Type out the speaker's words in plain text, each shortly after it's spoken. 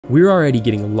We're already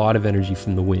getting a lot of energy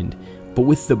from the wind, but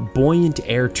with the Buoyant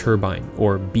Air Turbine,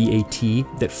 or BAT,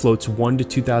 that floats 1 to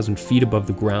 2,000 feet above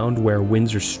the ground where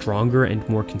winds are stronger and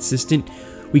more consistent,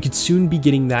 we could soon be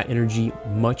getting that energy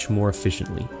much more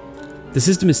efficiently. The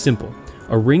system is simple.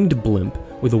 A ringed blimp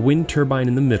with a wind turbine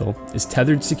in the middle is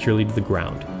tethered securely to the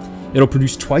ground. It'll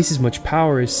produce twice as much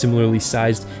power as similarly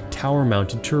sized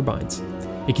tower-mounted turbines.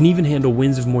 It can even handle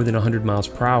winds of more than 100 miles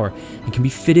per hour and can be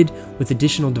fitted with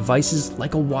additional devices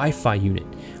like a Wi-Fi unit,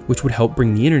 which would help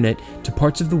bring the internet to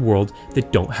parts of the world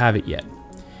that don't have it yet.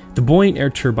 The Buoyant Air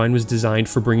Turbine was designed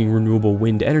for bringing renewable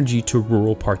wind energy to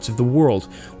rural parts of the world,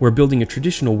 where building a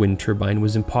traditional wind turbine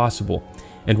was impossible,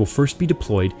 and will first be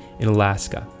deployed in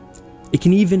Alaska. It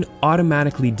can even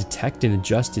automatically detect and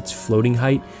adjust its floating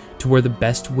height to where the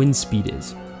best wind speed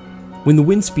is. When the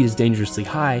wind speed is dangerously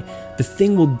high, the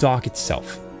thing will dock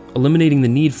itself, eliminating the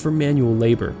need for manual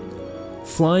labor.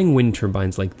 Flying wind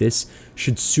turbines like this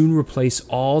should soon replace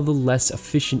all the less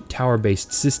efficient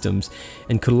tower-based systems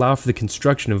and could allow for the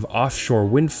construction of offshore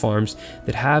wind farms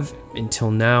that have,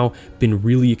 until now, been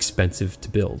really expensive to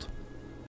build.